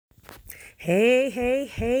Hey, hey,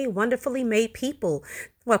 hey, wonderfully made people.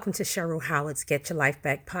 Welcome to Cheryl Howard's Get Your Life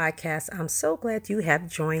Back podcast. I'm so glad you have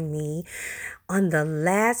joined me on the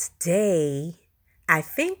last day. I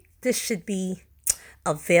think this should be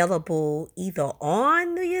available either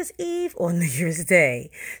on New Year's Eve or New Year's Day.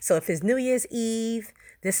 So if it's New Year's Eve,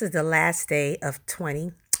 this is the last day of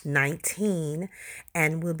 2019,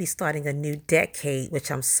 and we'll be starting a new decade, which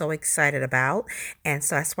I'm so excited about. And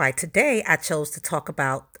so that's why today I chose to talk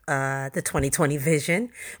about the 2020 vision.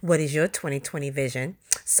 What is your 2020 vision?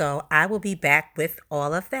 So I will be back with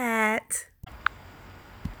all of that.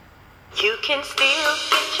 You can still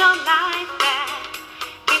get your life back.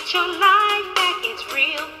 Get your life back. It's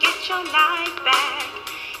real. Get your life back.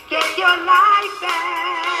 Get your life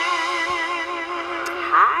back.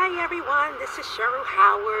 Hi, everyone. This is Cheryl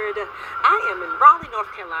Howard. I am in Raleigh,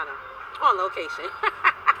 North Carolina, on location.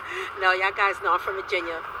 No, y'all guys know I'm from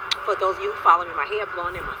Virginia. For those of you who follow me, my hair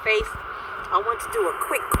blowing in my face. I want to do a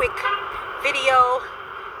quick video,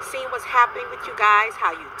 seeing what's happening with you guys,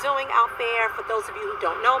 how you doing out there. For those of you who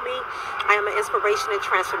don't know me, I am an inspiration and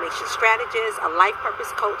transformation strategist, a life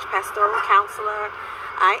purpose coach, pastoral counselor.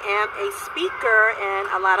 I am a speaker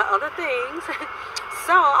and a lot of other things.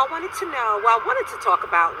 So I wanted to know, what I wanted to talk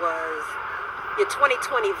about was your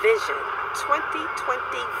 2020 vision. 2020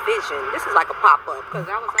 vision. This is like a pop-up because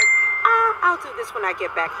I was like, I'll do this when I get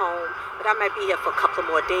back home, but I might be here for a couple of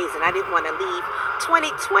more days, and I didn't want to leave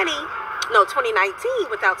 2019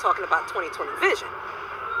 without talking about 2020 vision.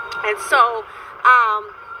 And so,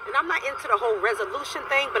 and I'm not into the whole resolution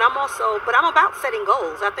thing, but I'm about setting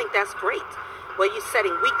goals. I think that's great. Where you're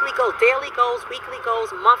setting weekly goals, daily goals, weekly goals,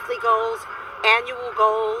 monthly goals, annual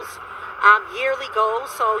goals, yearly goals.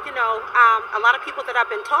 So, a lot of people that I've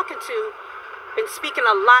been talking to been speaking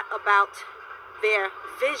a lot about their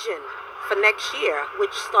vision for next year,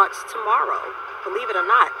 which starts tomorrow. Believe it or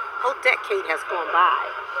not, whole decade has gone by.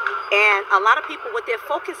 And a lot of people, what they're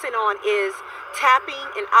focusing on is tapping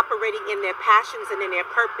and operating in their passions and in their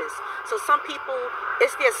purpose. So some people,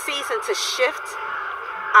 it's their season to shift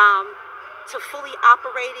to fully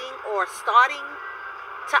operating or starting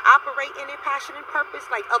to operate in their passion and purpose,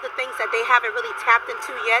 like other things that they haven't really tapped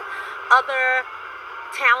into yet, other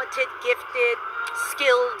talented, gifted,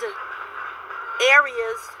 skilled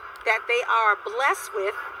areas that they are blessed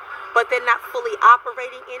with, but they're not fully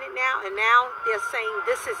operating in it now. And now they're saying,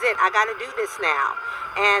 this is it. I got to do this now.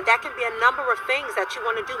 And that can be a number of things that you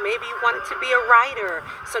want to do. Maybe you wanted to be a writer.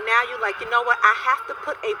 So now you're like, you know what? I have to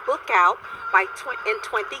put a book out in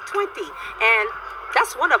 2020. And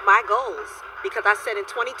that's one of my goals, because I said in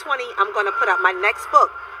 2020, I'm going to put out my next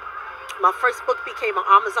book. My first book became an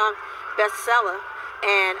Amazon bestseller.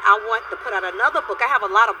 And I want to put out another book. I have a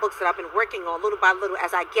lot of books that I've been working on little by little.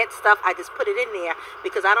 As I get stuff, I just put it in there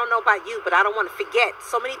because I don't know about you, but I don't want to forget.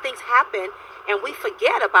 So many things happen and we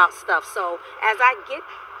forget about stuff. So as I get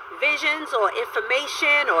visions or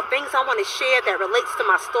information or things I want to share that relates to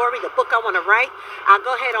my story, the book I want to write, I'll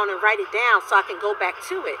go ahead on and write it down so I can go back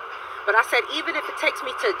to it. But I said, even if it takes me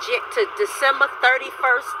to December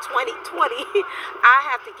 31st, 2020, I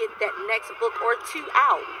have to get that next book or two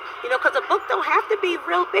out. Because a book don't have to be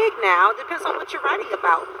real big now. It depends on what you're writing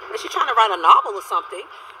about. Unless you're trying to write a novel or something.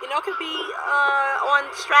 It could be on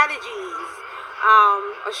strategies,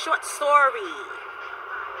 a short story,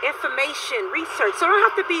 information, research. So it don't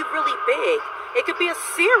have to be really big. It could be a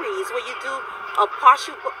series where you do a part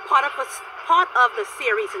of the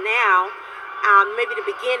series now. Maybe the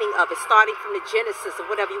beginning of it, starting from the genesis of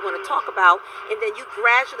whatever you want to talk about, and then you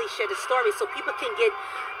gradually share the story so people can get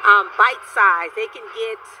bite-sized, they can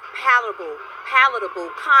get palatable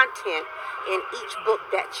content in each book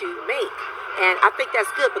that you make. And I think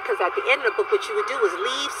that's good, because at the end of the book, what you would do is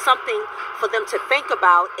leave something for them to think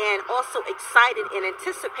about, and also excited and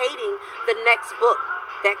anticipating the next book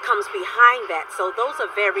that comes behind that. So those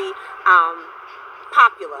are very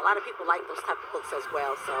popular. A lot of people like those type of books as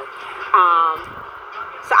well. So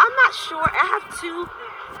I'm not sure. I have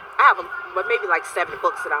maybe like 7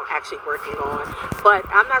 books that I'm actually working on, but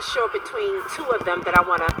I'm not sure between 2 of them that I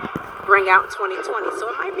want to bring out in 2020. So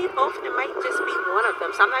it might be both, and it might just be one of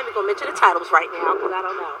them. So I'm not even going to mention the titles right now because I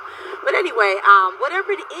don't know. But anyway,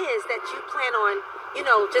 whatever it is that you plan on,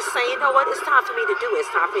 just saying, what, it's time for me to do it.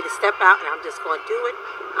 It's time for me to step out, and I'm just going to do it.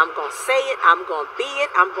 I'm going to say it. I'm going to be it.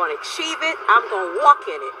 I'm going to achieve it. I'm going to walk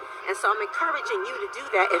in it. And so I'm encouraging you to do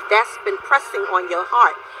that if that's been pressing on your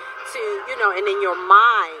heart to, and in your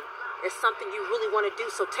mind, is something you really want to do.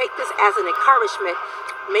 So take this as an encouragement.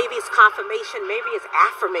 Maybe it's confirmation, maybe it's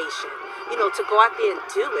affirmation, to go out there and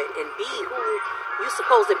do it and be who you're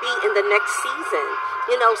supposed to be in the next season.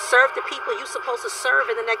 Serve the people you're supposed to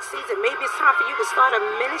serve in the next season. Maybe it's time for you to start a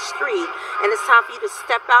ministry and it's time for you to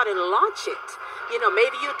step out and launch it.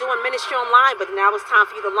 Maybe you're doing ministry online, but now it's time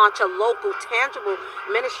for you to launch a local, tangible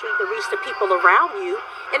ministry to reach the people around you.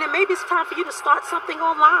 And then maybe it's time for you to start something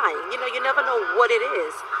online. You never know what it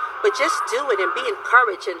is, but just do it and be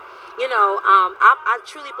encouraged. And I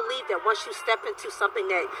truly believe that once you step into something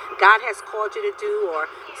that God has called you to do, or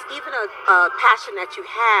even a passion that you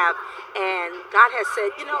have, and God has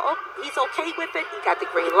said, He's okay with it, He got the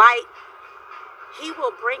green light, He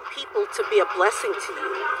will bring people to be a blessing to you.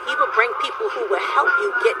 He will bring people who will help you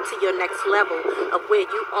get to your next level of where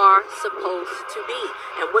you are supposed to be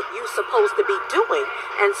and what you're supposed to be doing.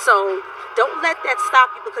 And so don't let that stop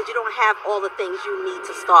you because you don't have all the things you need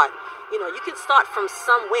to start. You can start from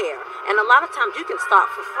somewhere. And a lot of times you can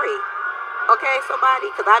start for free. Okay,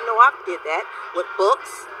 somebody? Because I know I did that with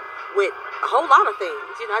books, with a whole lot of things.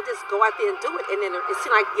 I just go out there and do it, and then it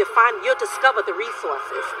seems like you'll discover the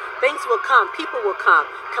resources. Things will come, people will come,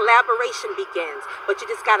 collaboration begins, but you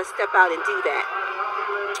just got to step out and do that.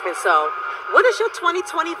 And so, what is your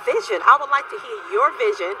 2020 vision? I would like to hear your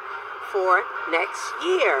vision for next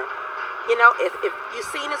year. If you've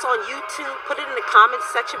seen this on YouTube, put it in the comments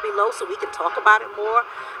section below so we can talk about it more.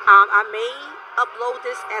 I may upload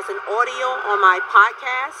this as an audio on my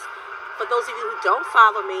podcast. For those of you who don't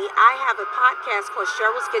follow me, I have a podcast called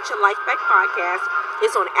Cheryl's Get Your Life Back Podcast.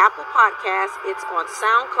 It's on Apple Podcasts, it's on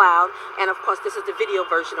SoundCloud, and of course this is the video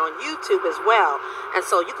version on YouTube as well. And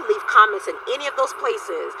so you can leave comments in any of those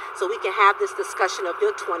places so we can have this discussion of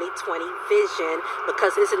your 2020 vision,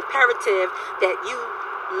 because it's imperative that you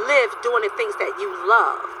live doing the things that you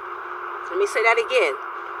love. Let me say that again.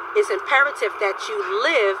 It's imperative that you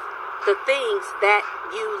live the things that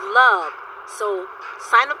you love. So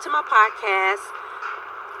sign up to my podcast,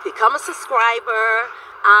 become a subscriber,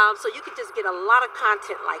 so you can just get a lot of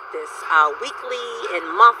content like this weekly and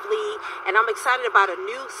monthly. And I'm excited about a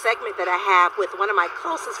new segment that I have with one of my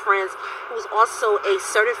closest friends who's also a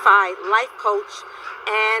certified life coach.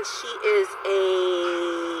 And she is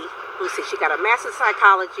she got a master's in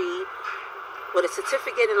psychology with a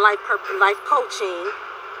certificate in life coaching.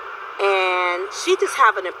 And she just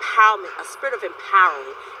have an empowerment, a spirit of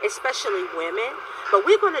empowering, especially women. But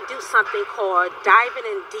we're going to do something called Diving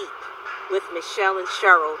in Deep with Michelle and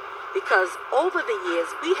Cheryl, because over the years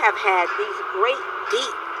we have had these great,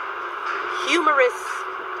 deep, humorous,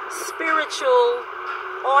 spiritual,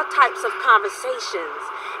 all types of conversations.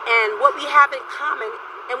 And what we have in common,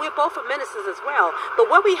 and we're both ministers as well, but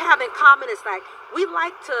what we have in common is like we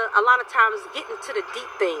like to a lot of times get into the deep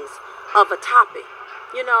things of a topic.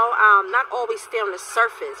 Not always stay on the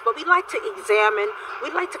surface, but we like to examine,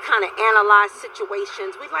 we like to kind of analyze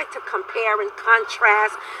situations, we like to compare and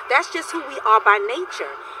contrast. That's just who we are by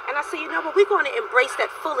nature. And I say, but we're going to embrace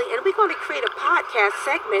that fully, and we're going to create a podcast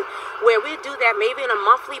segment where we do that maybe on a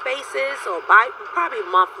monthly basis, or probably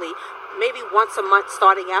monthly, maybe once a month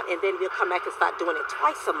starting out, and then we'll come back and start doing it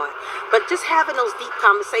twice a month. But just having those deep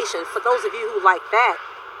conversations, for those of you who like that,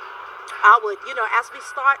 I would, as we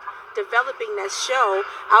start developing that show,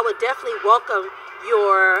 I would definitely welcome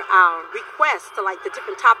your requests to like the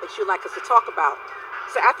different topics you'd like us to talk about.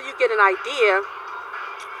 So after you get an idea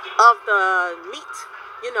of the meat,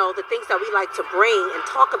 the things that we like to bring and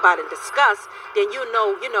talk about and discuss, then you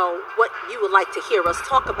know what you would like to hear us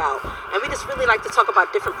talk about. And we just really like to talk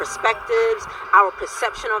about different perspectives, our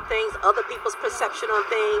perception on things, other people's perception on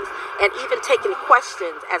things, and even taking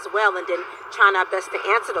questions as well, and then trying our best to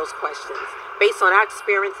answer those questions based on our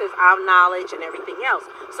experiences, our knowledge, and everything else.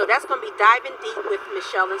 So that's going to be Diving Deep with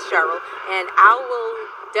Michelle and Cheryl, and I will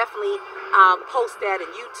definitely post that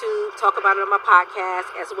on YouTube, talk about it on my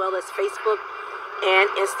podcast, as well as Facebook and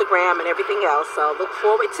Instagram and everything else. So look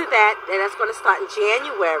forward to that. And that's going to start in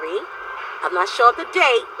January. I'm not sure of the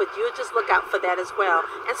date, but you'll just look out for that as well.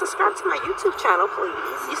 And subscribe to my YouTube channel, please.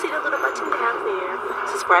 You see the little button down there?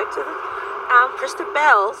 Subscribe to the push the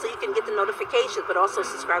bell so you can get the notifications, but also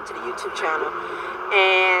subscribe to the YouTube channel.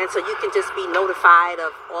 And so you can just be notified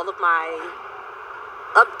of all of my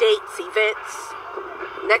updates, events,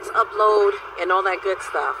 next upload, and all that good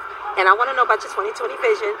stuff. And I want to know about your 2020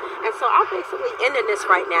 vision. And so I'm basically ending this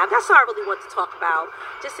right now. That's all I really want to talk about,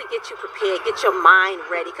 just to get you prepared, get your mind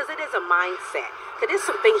ready, because it is a mindset. Because there's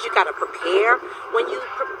some things you got to prepare when you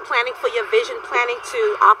planning for your vision, planning to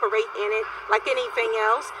operate in it. Like anything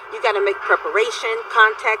else, you got to make preparation,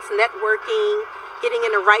 context, networking, getting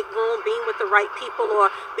in the right room, being with the right people, or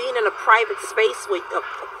being in a private space, with a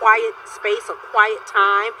quiet space, a quiet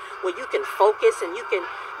time where you can focus and you can,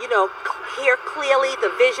 hear clearly the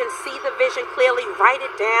vision, see the vision clearly, write it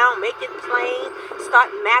down, make it plain, start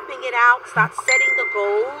mapping it out, start setting the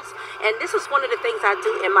goals. And this is one of the things I do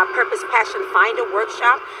in my Purpose Passion Finder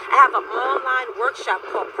workshop. I have an online workshop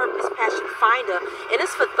called Purpose Passion Finder, and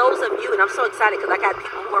it's for those of you, and I'm so excited because I got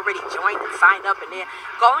people who already joined and signed up, and they're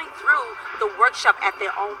going through the workshop at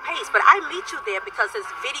their own pace. But I meet you there because there's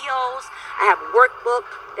videos, I have workbook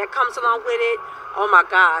that comes along with it. Oh my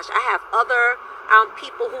gosh, I have other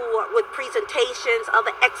people who are with presentations,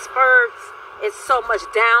 other experts. It's so much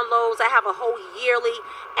downloads. I have a whole yearly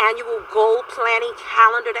annual goal planning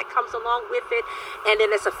calendar that comes along with it. And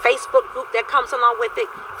then there's a Facebook group that comes along with it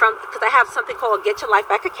because I have something called Get Your Life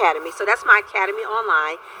Back Academy. So that's my academy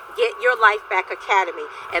online, Get Your Life Back Academy.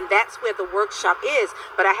 And that's where the workshop is.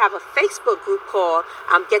 But I have a Facebook group called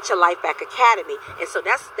Get Your Life Back Academy. And so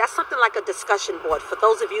that's something like a discussion board. For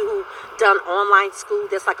those of you who've done online school,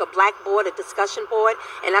 there's like a blackboard, a discussion board.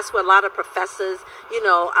 And that's where a lot of professors,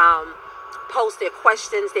 post their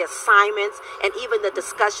questions, their assignments, and even the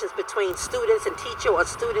discussions between students and teacher, or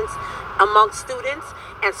students among students.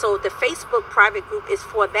 And so the Facebook private group is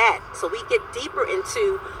for that. So we get deeper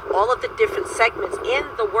into all of the different segments in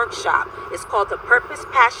the workshop. It's called the Purpose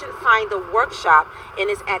Passion Finder Workshop, and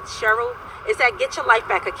it's at Get Your Life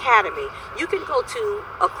Back Academy. You can go to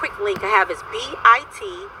a quick link I have is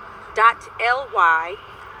bit.ly/Get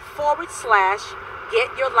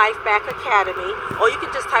Your Life Back Academy, or you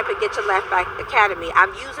can just type in Get Your Life Back Academy.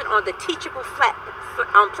 I'm using on the Teachable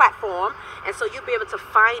platform, and so you'll be able to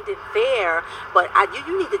find it there. But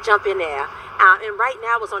you need to jump in there. And right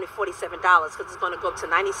now it's only $47 because it's going to go up to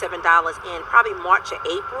 $97 in probably March or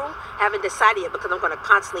April. I haven't decided yet because I'm going to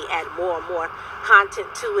constantly add more and more content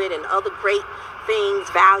to it and other great things,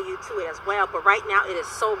 value to it as well. But right now it is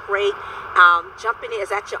so great. Jump in there.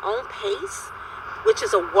 It's at your own pace, which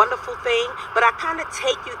is a wonderful thing. But I kind of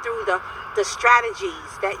take you through the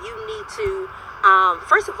strategies that you need to,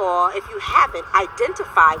 first of all, if you haven't,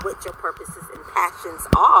 identify what your purposes and passions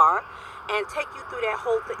are, and take you through that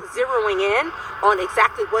whole thing, zeroing in on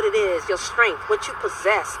exactly what it is, your strength, what you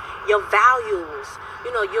possess, your values,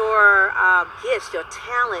 your gifts, your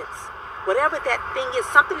talents, whatever that thing is,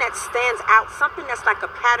 something that stands out, something that's like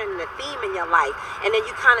a pattern and a theme in your life. And then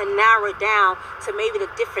you kind of narrow it down to maybe the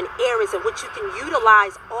different areas in which you can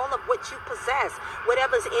utilize all of what you possess,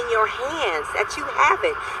 whatever's in your hands, that you have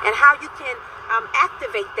it, and how you can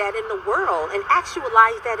activate that in the world and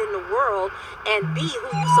actualize that in the world and be who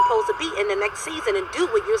you're supposed to be in the next season and do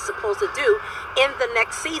what you're supposed to do in the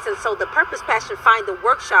next season. So the Purpose Passion Finder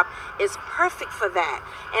workshop is perfect for that.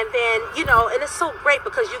 And then, and it's so great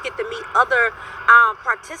because you get to meet other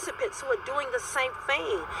participants who are doing the same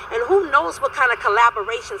thing. And who knows what kind of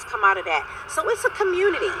collaborations come out of that. So it's a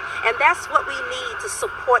community. And that's what we need to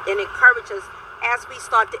support and encourage us as we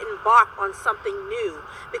start to embark on something new,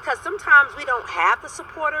 because sometimes we don't have the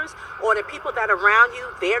supporters, or the people that are around you,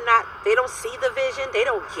 they don't see the vision, they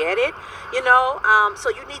don't get it, so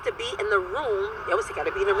you need to be in the room. You always got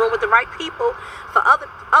to be in the room with the right people,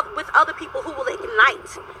 with other people who will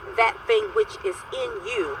ignite that thing which is in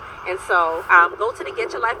you. And so go to the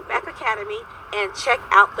Get Your Life Back Academy and check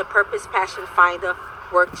out the Purpose Passion Finder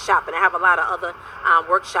workshop. And I have a lot of other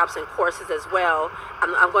workshops and courses as well.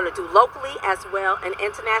 I'm going to do locally as well, and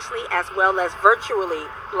internationally, as well as virtually,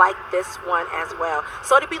 like this one as well.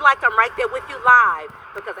 So it'll be like I'm right there with you live,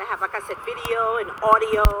 because I have, like I said, video and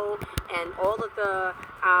audio and all of the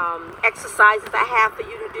exercises I have for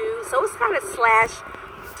you to do. So it's kind of /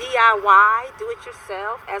 DIY, do it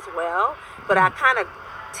yourself as well. But I kind of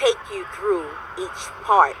take you through each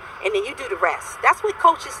part, and then you do the rest. That's what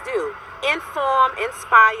coaches do. Inform,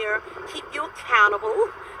 inspire, keep you accountable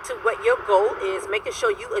to what your goal is, making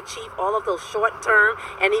sure you achieve all of those short-term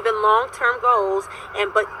and even long-term goals.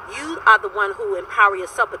 But you are the one who empower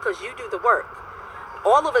yourself, because you do the work.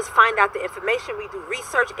 All of us find out the information, we do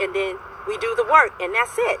research, and then we do the work, and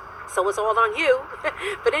that's it. So it's all on you.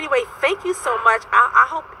 But anyway, thank you so much.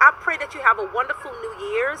 I pray that you have a wonderful New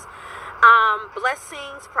Year's.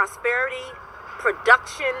 Blessings, prosperity,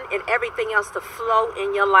 production, and everything else to flow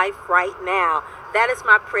in your life right now. That is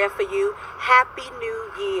my prayer for you. Happy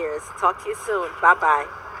New Year's. Talk to you soon.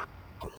 Bye-bye.